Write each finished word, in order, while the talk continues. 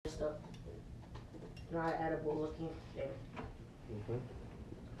not edible looking thing.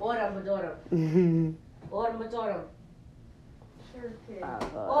 Order, Madonna. Order, Madonna. Sure, kid.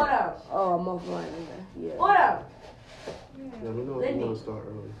 Order. Oh, I'm offline. Yeah. Order. Let me know if you want to start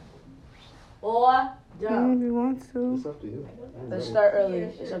early. Order. If you want to. It's up to you. Let's start early.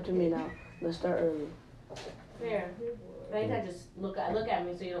 It's up to me now. Let's start early. Here. Anytime, just look at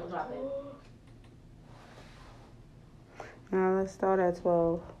me so you don't drop it. Now let's start at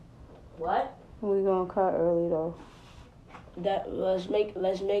 12. What? We gonna cut early though. Let's make it a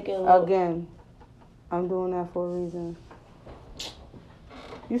little. Again, I'm doing that for a reason.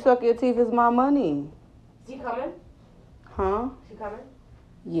 You suck your teeth is my money. Is he coming? Huh? Is he coming?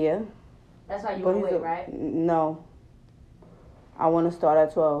 Yeah. That's why you want to wait, right? No. I want to start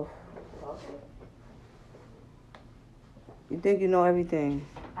at 12. Okay. You think you know everything?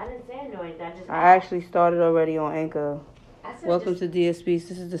 I didn't say I know anything. I actually started already on Anchor. Welcome to to DSP.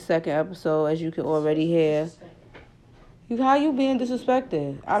 This is the second episode, as you can already hear. How you being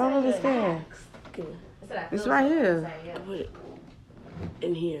disrespected? I don't understand. It's right here. Put it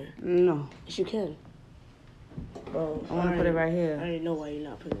in here. No. Yes, you can. Bro, I want to put it right here. I didn't know why you're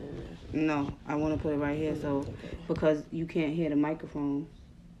not putting it in there. No, I want to put it right here. So, because you can't hear the microphone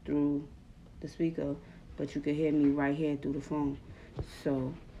through the speaker, but you can hear me right here through the phone.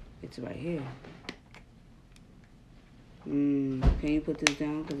 So, it's right here. Can you put this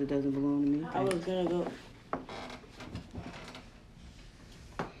down because it doesn't belong to me? I was gonna go.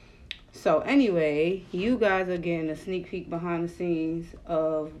 So anyway, you guys are getting a sneak peek behind the scenes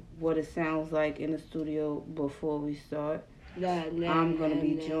of what it sounds like in the studio before we start. I'm going to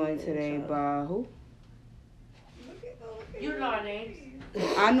be joined today by who? You know our names.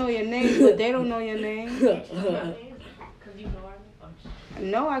 I know your name, but they don't know your name. Because you know our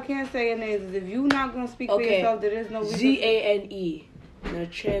names. No, I can't say your names. If you're not going to speak for yourself, there is no reason. Zane. Now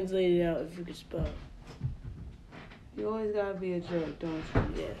translate it out if you can spell. You always got to be a jerk, don't you?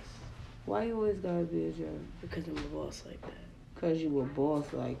 Yes. Why you always got to be a jerk? Because I'm a boss like that. Because you a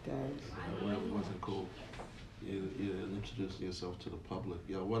boss like that. It wasn't cool. You introducing yourself to the public.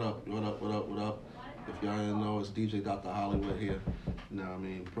 Yo, what up? If y'all didn't know, it's DJ Dr. Hollywood here. You know what I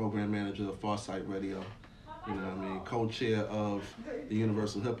mean? Program manager of Farsight Radio. You know what I mean? Co-chair of the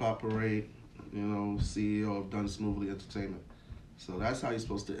Universal Hip Hop Parade. You know, CEO of Done Smoothly Entertainment. So that's how you're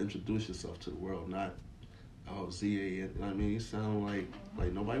supposed to introduce yourself to the world, not ZA. You know what I mean? You sound like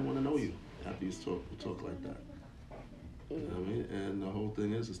nobody want to know you after you talk like that. You know what I mean? And the whole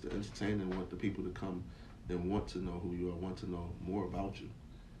thing is to entertain and want the people to come and want to know who you are, want to know more about you.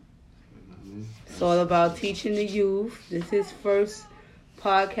 You know what I mean? It's all about teaching the youth. This is his first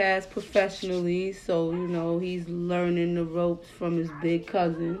podcast professionally, so, he's learning the ropes from his big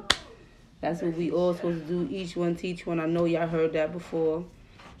cousin. That's what we all supposed to do, each one teach one. I know y'all heard that before.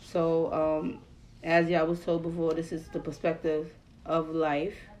 So, as y'all was told before, this is the perspective of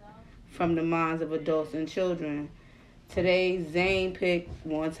life from the minds of adults and children. Today, Zane picked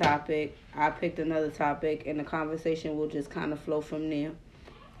one topic, I picked another topic, and the conversation will just kind of flow from there.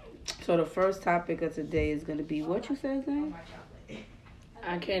 So the first topic of today is going to be, what you said, Zane?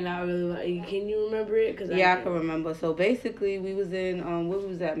 I cannot really. Can you remember it? I can remember. So basically, we was in, where we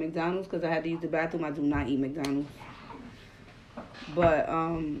was at, McDonald's, because I had to use the bathroom. I do not eat McDonald's. But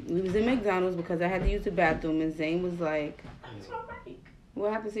we was in McDonald's because I had to use the bathroom, and Zane was like,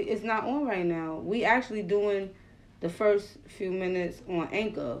 what happened? See, it's not on right now. We actually doing the first few minutes on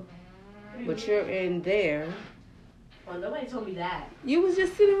Anchor, but you're in there. Oh, nobody told me that. You was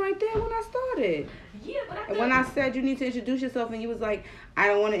just sitting right there when I started. Yeah, but And when I said you need to introduce yourself, and you was like, I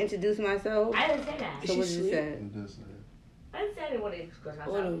don't want to introduce myself. I didn't say that. So what did you say? I didn't say I didn't want to introduce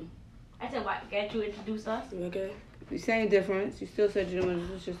myself. I said, why can't you introduce us? Okay. Same difference. You still said you didn't want to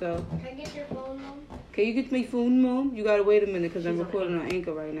introduce yourself. Can I get your phone, Mom? Can you get me phone, Mom? You gotta wait a minute because I'm recording on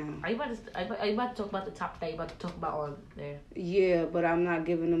Anchor right now. Are you about to talk about the topic that you about to talk about on there? Yeah, but I'm not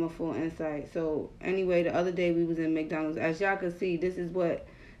giving them a full insight. So anyway, the other day we was in McDonald's. As y'all can see, this is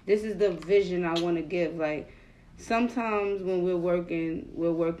the vision I want to give. Like, sometimes when we're working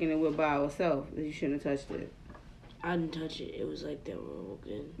and we're by ourselves. You shouldn't have touched it. I didn't touch it. It was like that when we were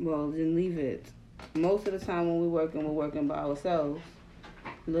working. Well, then leave it. Most of the time when we're working by ourselves.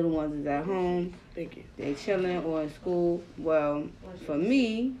 Little ones is at home. Thank you. They chilling or in school. Well, for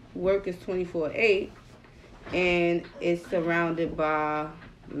me, work is 24/8, and it's surrounded by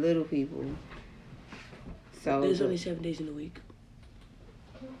little people. So there's only 7 days in a week.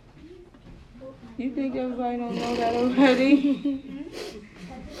 You think everybody don't know that already?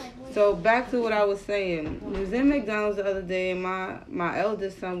 So back to what I was saying. We was in McDonald's the other day, and my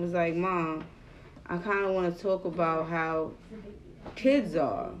eldest son was like, Mom, I kind of want to talk about how kids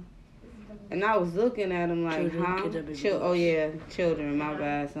are. And I was looking at him like, Children, huh? Oh, yeah, children. My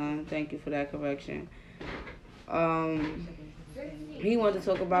bad, son. Thank you for that correction. He wanted to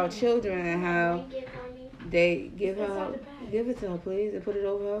talk about children and how they give it to her, please, and put it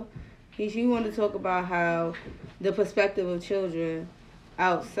over her. He wanted to talk about how the perspective of children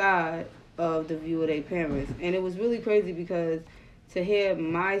outside of the view of their parents. And it was really crazy because to hear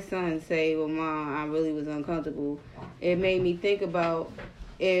my son say, well, Mom, I really was uncomfortable, it made me think about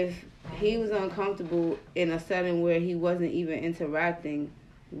if he was uncomfortable in a setting where he wasn't even interacting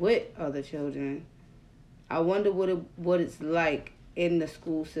with other children. I wonder what it's like in the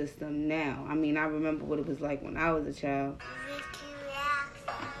school system now. I mean, I remember what it was like when I was a child.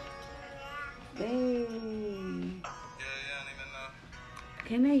 Dang.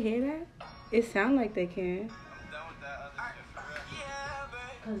 Can they hear that? It sounds like they can.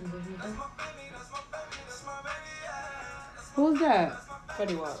 Who's that?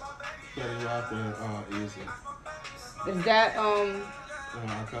 Fetty Wap. Fetty Wap and Easy. Is that our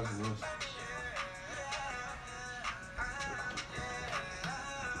cousin was.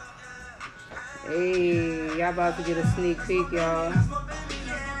 Hey, y'all about to get a sneak peek, y'all.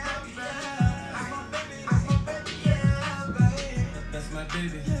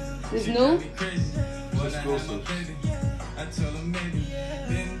 This new? It's exclusive. I told her maybe.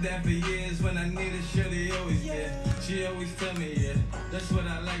 Been there for years when I needed shorty always there. She always tell me, yeah, that's what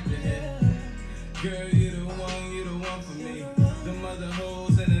I like to hear. Girl, you the one for me. The mother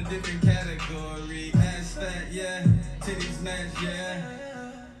hoes in a different category. Ass fat, yeah. Titties match, yeah.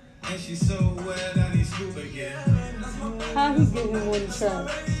 And she's so wet, I need scuba gear. How he getting one shot?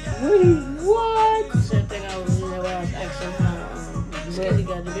 What? Same thing I was when I was asking how Skizzy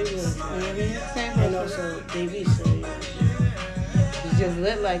got the baby with him. And also Davey, so yeah. He just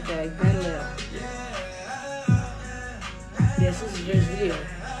lit like that. He been lit. Yes, this is his video.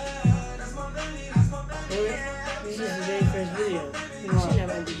 This is his very first video. I seen that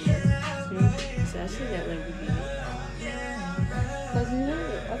on BB. So I seen that on BB. Cause he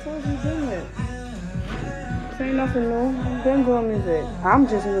lit. I told you he been lit. This ain't nothing new. He's been doing music. I'm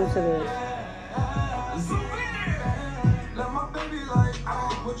just new to this.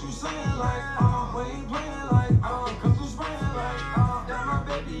 What you saying like, what you playing like, cause you spraying like, that my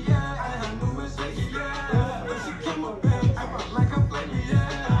baby, yeah, I knew it's shaky, yeah, when she came up in, I felt like a flaky,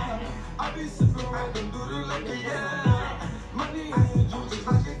 yeah, I be sipping random, do the lucky, yeah, money and juice just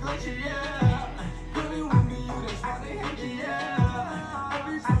like a glacier, yeah, really with me, you that's why they hate you, yeah,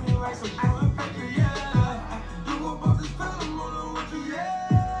 every time you like some doing fake, yeah, you gon' pop this pill, I'm rolling with you,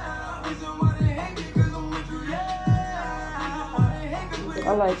 yeah, reason why they hate me, cause I'm with you, yeah. I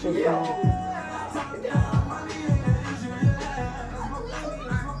like this song.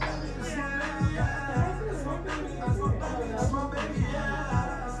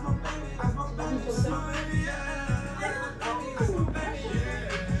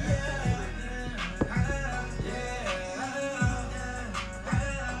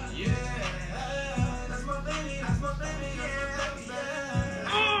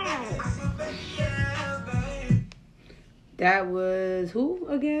 That was who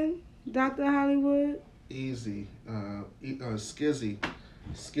again? Dr. Hollywood? Easy. Skizzy.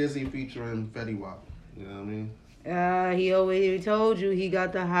 Skizzy featuring Fetty Wap. You know what I mean? He always told you he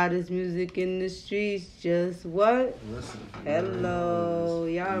got the hottest music in the streets. Just what? Listen. Hello.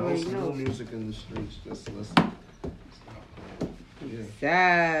 Y'all already know. No music in the streets. Just listen. Yeah.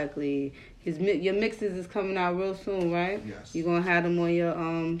 Exactly. Your mixes is coming out real soon, right? Yes. You're going to have them on your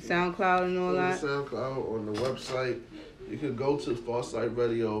SoundCloud and all that? On the SoundCloud, on the website. You can go to Farsight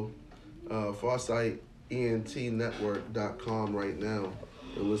Radio, FarsightENTNetwork.com right now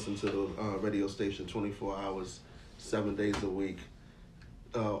and listen to the radio station 24 hours, 7 days a week.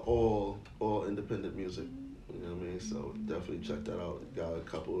 All independent music. You know what I mean? So definitely check that out. Got a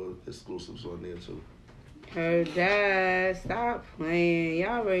couple of exclusives on there too. Heard that. Stop playing.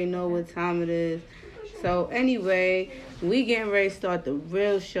 Y'all already know what time it is. So anyway, we getting ready to start the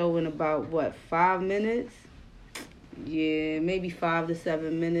real show in about, 5 minutes? Yeah, maybe 5 to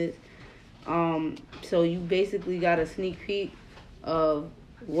 7 minutes. So you basically got a sneak peek of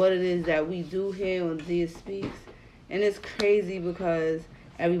what it is that we do here on Zia Speaks. And it's crazy because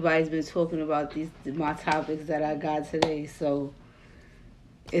everybody's been talking about my topics that I got today. So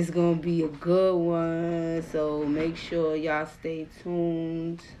it's going to be a good one. So make sure y'all stay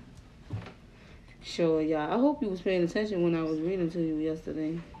tuned. I hope you was paying attention when I was reading to you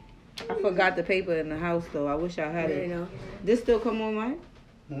yesterday. I forgot the paper in the house, though. I wish I had it. Know. This still come on, Mike?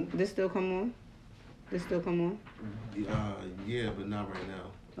 This still come on? Yeah, but not right now.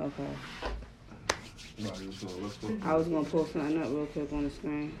 Okay. Right, you was gonna look for? I was going to pull something up real quick on the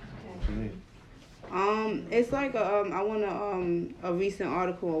screen. Okay. What you need? It's like I want a recent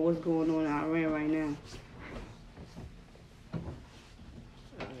article on what's going on in Iran right now.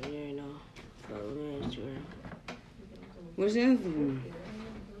 You know, follow me on Instagram. What's your Instagram?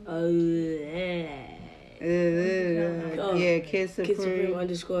 Yeah, Kid Supreme.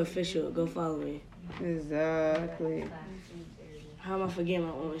 _official. Go follow me. Exactly. How am I forgetting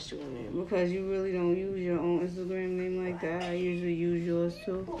my own Instagram name? Because you really don't use your own Instagram name like that. I usually use yours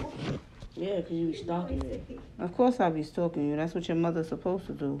too. Yeah, because you be stalking me. Of course I'll be stalking you. That's what your mother's supposed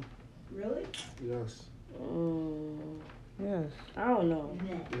to do. Really? Yes. Yes. I don't know.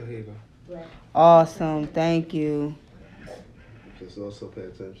 Yeah, here you go. Awesome. Thank you. Just also pay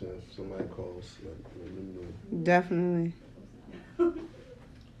attention if somebody calls. Let me know. Definitely. I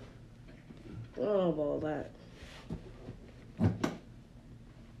don't know about all that.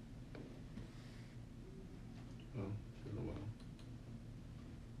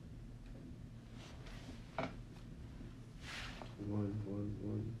 One.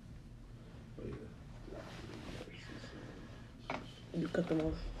 Oh, yeah. You cut them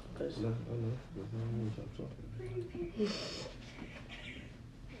off. Cause No, I know. There's no need to stop talking.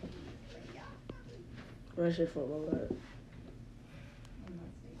 that shit for all that.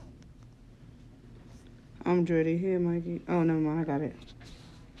 I'm ready. Here, Mikey. Oh, never mind. I got it.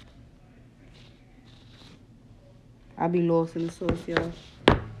 I be lost in the sauce, y'all.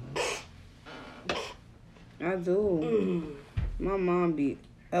 I do. My mom be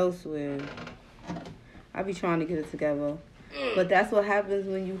elsewhere. I be trying to get it together. But that's what happens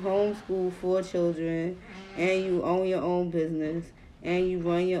when you homeschool 4 children and you own your own business and you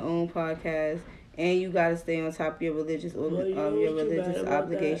run your own podcast and you got to stay on top of your religious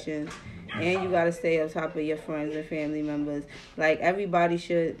obligations and you got to stay on top of your friends and family members. Like, everybody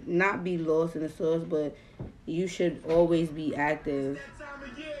should not be lost in the sauce, but you should always be active.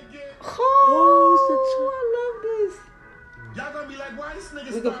 Oh, I love this. Y'all gonna be like, why this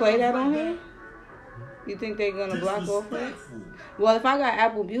nigga? We could play that on here? You think they're gonna block off it? Well, if I got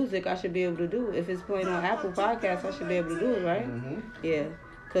Apple Music, I should be able to do it. If it's playing on Apple Podcasts, I should be able to do it, right? Mm-hmm. Yeah.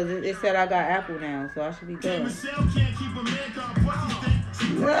 Because it said I got Apple now, so I should be good.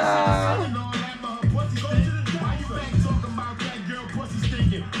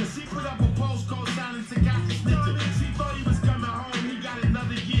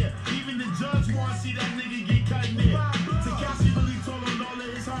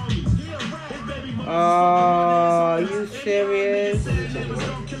 Oh, you serious?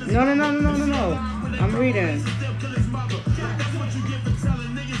 No. I'm reading.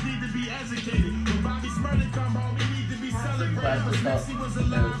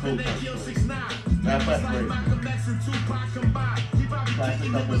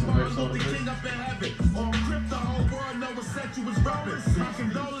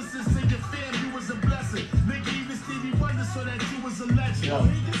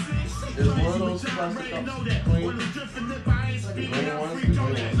 Is one of those plastic cups clean? The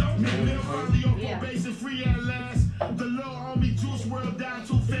green ones? The little homie Juice World down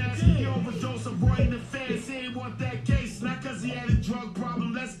too fast. He overdosed, avoiding the fans. He ain't want that case, not cause he had a drug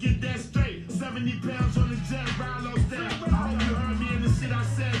problem. Let's get that straight. 70 pounds on the jet, Rilo style. I hope you heard me in the shit I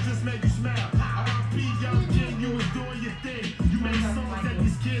said, just make you smile. R.I.P. Young King, you was doing your thing. You make songs that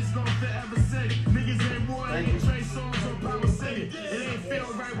these kids gon' forever sing. Niggas ain't war, ain't Trey songs on Power City. It ain't feel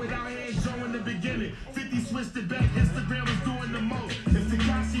right without hands Joe in the beginning. 50 switched it back, Instagram was doing the most. If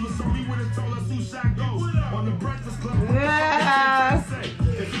Tekashi was on, he would've told us who shot goes. On the Breakfast Club, Yes.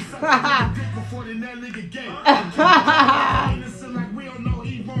 before the that nigga gay.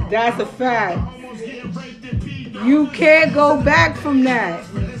 That's a fact. You can't go back from that.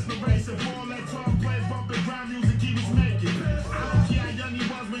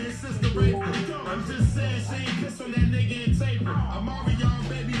 I'm just saying she ain't piss on that nigga and tape her. I'm already on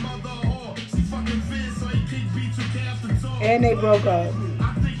baby mother whore. She fucking fit so he kick B2K after talk. And they broke up.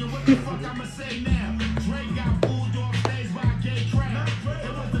 I'm thinking what the fuck I'ma say now. Drake got booed off stage by a gay crowd.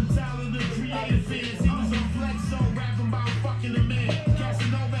 It was the talented creative fans. He was on Flex Show rapping about fucking a man.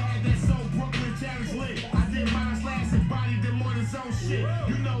 Casanova had that soul Brooklyn challenge lit. I did mine's last and bodied them on his own shit.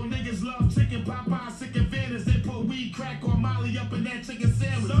 You know niggas love chicken Popeye, sick and Vanish. They put weed, crack, or Molly up in that chicken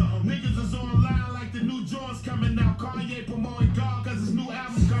sandwich. Niggas is online like the new Jones coming out. Kanye promoting God cause his new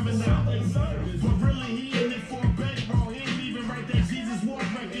album coming out. But really he in it for a bankroll. He ain't even write that Jesus Walk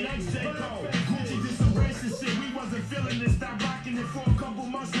record, that's J. Cole. Gucci did some racist shit, we wasn't feeling it. Stopped rocking it for a couple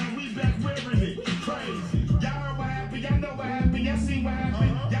months, now we back wearing it. Crazy. Y'all heard what happened, y'all know what happened, y'all seen what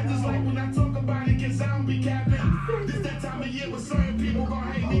happened. Y'all just like when I talk about it, cause I don't be capping. This that time of year when certain people gon'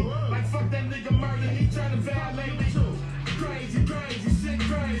 hate me. Like fuck that nigga murder, he tryna violate me. Crazy, shit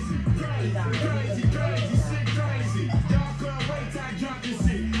crazy. Crazy, shit crazy. Y'all couldn't wait till I dropped this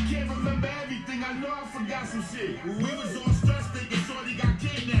shit. Can't remember everything, I know I forgot some shit. We was all stressed thinking Shorty got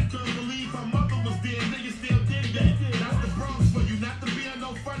kidnapped. Couldn't believe her mother was dead, niggas still did that. That's the Bronx for you, not to be on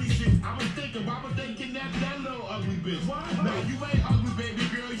no funny shit. I was thinking, why would they kidnap that little ugly bitch? Nah, you ain't ugly, baby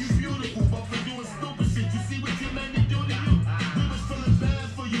girl, you beautiful. But for doing stupid shit, you see what you made me do to you? We was feeling bad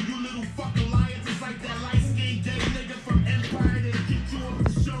for you, you little fucking liar. Just like that light-skinned gay nigga from Empire that get you off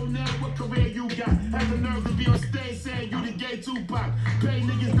the show now. What career you got? Have the nerve to be on stage saying you the gay Tupac. Pay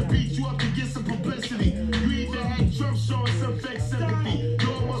niggas to beat you up to get some publicity. You either had Trump showing some fake sympathy.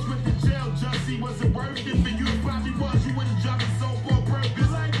 You almost went to jail, Jussie. Was it worth it for you? It probably was. You would've dropped the soap on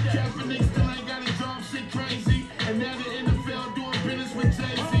purpose. Kaepernick still ain't got a job, shit crazy. And now the NFL doing business with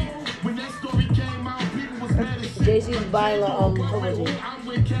Jay-Z. When that story came out, people was mad as shit. Jay-Z's buying football team.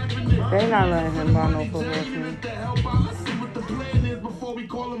 They not letting him buy no football team. Let's see what the plan is before we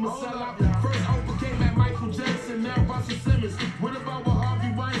call him a sellout. First Oprah came at Michael Jackson, now Russell Simmons. What about what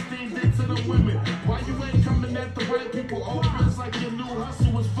Harvey Weinstein did to the women? Why you ain't coming at the white people over? It's like your new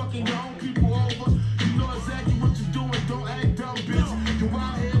hustle was fucking your own people over. You know exactly what you're doing, don't act dumb, bitch. You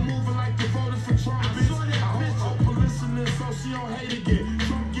out here moving like you voted for Trump, bitch. I hope Oprah listening so she don't hate again.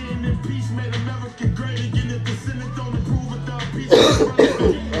 Trump getting impeached made America great again. If the Senate don't approve of the impeachment,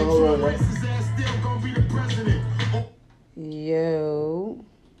 Trump racist ass still gonna be the president. Yo,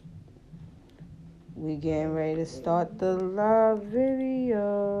 we getting ready to start the live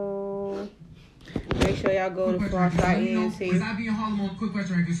video. Make sure y'all go to Farsight ENT.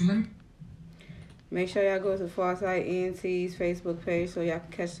 Make sure y'all go to Farsight ENT's Facebook page so y'all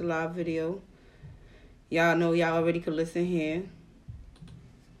can catch the live video. Y'all know y'all already could listen here.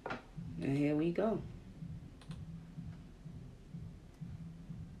 And here we go.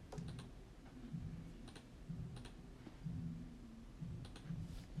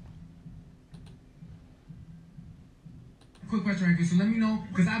 Quick question right here, so let me know,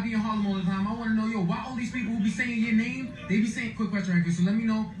 because I be in Harlem all the time. I want to know, yo, why all these people who be saying your name, they be saying, quick question right here, so let me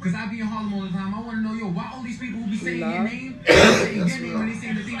know, because I be in Harlem all the time. I want to know, yo, why all these people who be saying your name, they say your name when they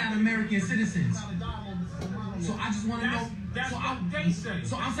say that they not American citizens. So I just want to know,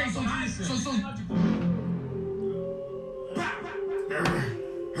 so I'm saying,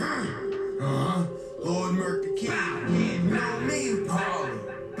 Lord Mercury King, you know me, Harlem.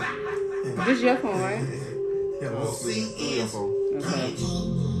 This is your phone, right? Yeah, we'll see is Okay.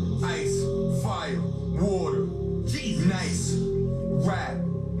 ice, fire, water, nice, rap,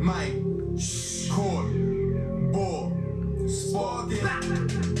 mic, court, ball, sparking.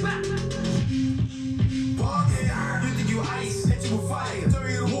 You think you ice, hit you with fire, turn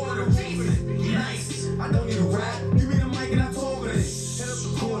you to water, nice. I don't need a rap, give me the mic and I talk with it. Hit up the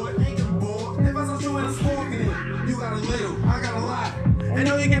court, ain't gonna bore. If I saw you and I'm sparking it, you got a little, I got a lot. I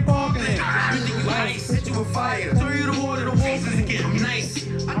know you can park in it. You think you ice, hit you with fire. Throw you the water, the walls is getting nice.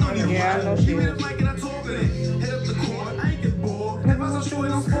 I don't need Yeah, Give me the mic and I talk in it. Hit up the court, I ain't get bored. If I saw you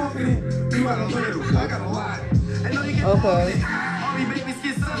and I'm sparking it, you got a little, I got a lot. I know you can park in it. Army babies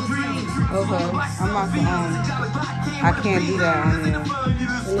get some dreams. Okay. I'm not I can't do that on here.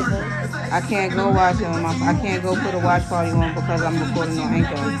 I can't go watch it on my. I can't go put a watch party on because I'm recording on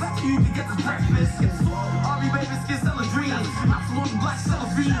Anchor.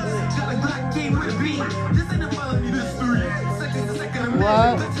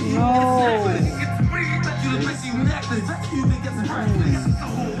 What? No.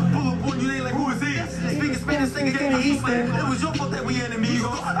 It was your fault that we enemies.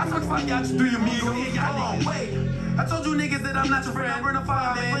 I fucked fight y'all to do your meal. Oh, wait. I told you niggas that I'm not your friend. Burn a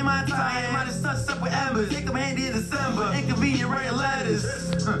fire, man. Play my time. Mine is touched up with embers. Take them handy in December. Inconvenient writing letters.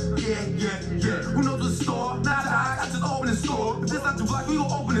 Yeah. Who knows the store? Not I just open the store. If this not your block, we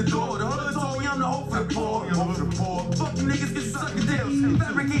gon' open the door. The hood told me I'm the hope for the poor. Fuck you niggas, cause you suckin' dicks.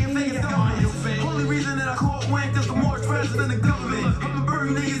 Fabricating niggas government. Only reason that I caught win, cause the more treasure than the government. I'ma burn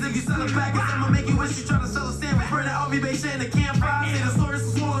you niggas if you sell it back. I'ma make you wish you try to sell a sandwich. Burn that RV base in the campfire. Say the story's so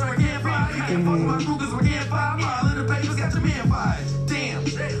small, so I can't fly. You can't fuck with my crew, cause we can't fly. All in the papers, got your man fired. Damn.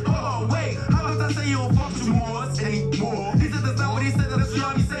 Hold on, wait. How about I say you don't fuck with you more anymore? He said that's not what he said, that's what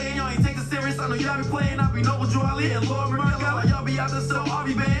y'all be saying. Y'all ain't take it serious. I know y'all be playing. I be Noble Jolly and Lord Merkel. Y'all be out there still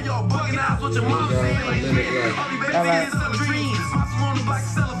RV band. Y'all bugging out what your mom saying. Like, RV baby, niggas sell dreams. Spots on the block,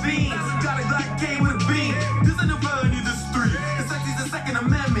 sell beans. Got a black cane with a beam. This ain't a felony, this is three. The sexy's the Second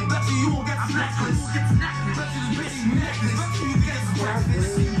Amendment. Bet you won't get the necklace. Bet you the bitch necklace. Bet you get some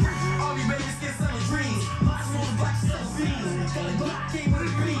breakfast. RV babies get selling dreams. Spots on the block, sell beans. Got a black cane with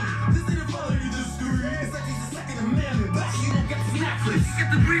a beam. This ain't a felony, this is three. The sexy's the Second Amendment. Bet you won't get the necklace. Get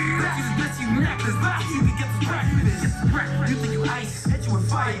the beat. Bet you the bitch necklace. Bet you can get the breakfast. You think you ice? Bet you you with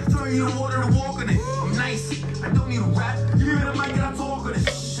fire. Turn you to water to walk on it. I'm nice, I don't need a rap. Give me the mic and I talk on it.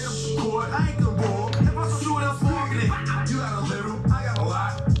 Hit up the court, I ain't the ball. If I shoot it, I'm sparking it. You got a little, I got a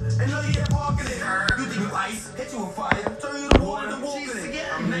lot. And know you get parking it. You think you ice, hit you with fire.